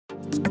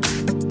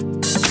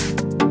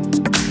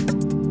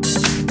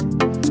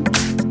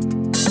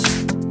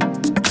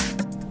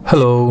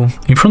Hello,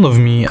 in front of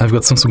me I've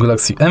got Samsung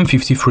Galaxy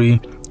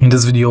M53. In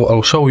this video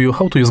I'll show you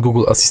how to use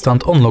Google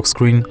Assistant on lock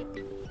screen.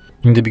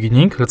 In the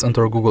beginning, let's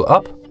enter Google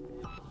app,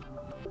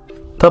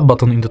 tap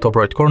button in the top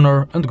right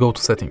corner and go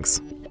to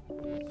settings.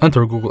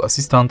 Enter Google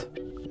Assistant,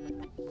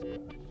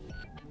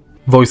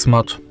 voice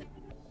match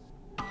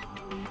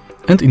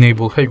and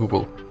enable Hey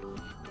Google.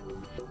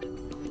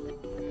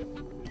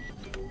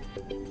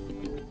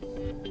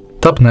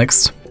 Tap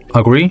next,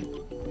 agree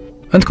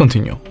and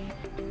continue.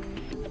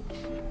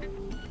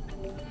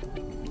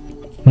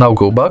 Now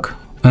go back,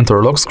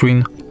 enter lock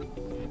screen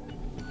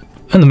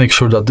and make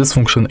sure that this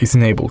function is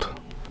enabled.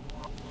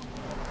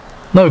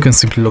 Now you can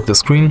simply lock the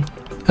screen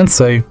and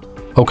say,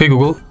 OK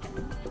Google,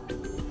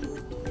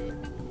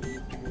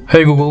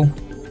 Hey Google,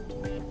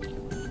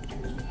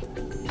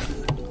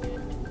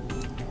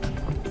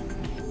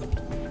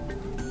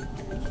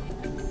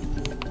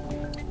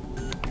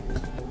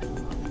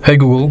 Hey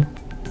Google,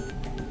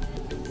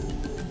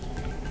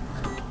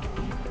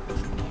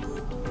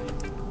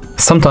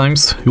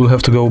 sometimes you'll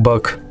have to go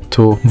back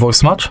to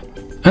voice match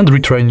and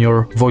retrain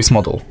your voice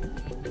model.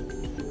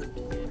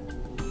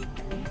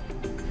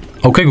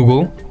 OK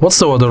Google, what's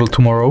the weather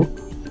tomorrow?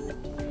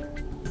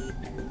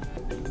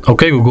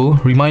 OK Google,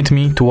 remind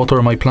me to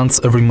water my plants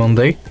every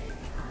Monday.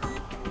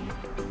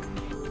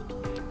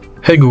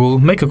 Hey Google,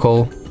 make a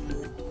call.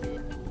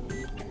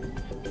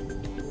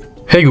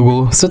 Hey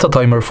Google, set a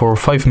timer for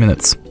 5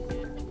 minutes.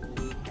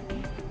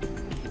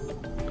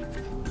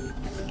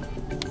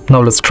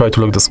 Now let's try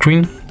to lock the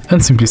screen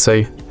and simply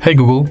say, Hey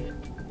Google,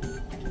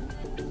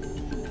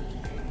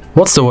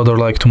 what's the weather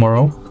like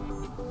tomorrow?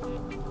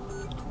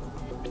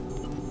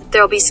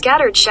 There'll be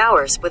scattered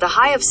showers with a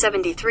high of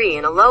 73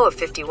 and a low of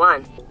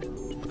 51.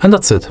 And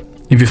that's it.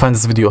 If you find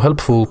this video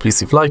helpful, please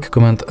leave a like,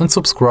 comment and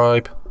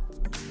subscribe.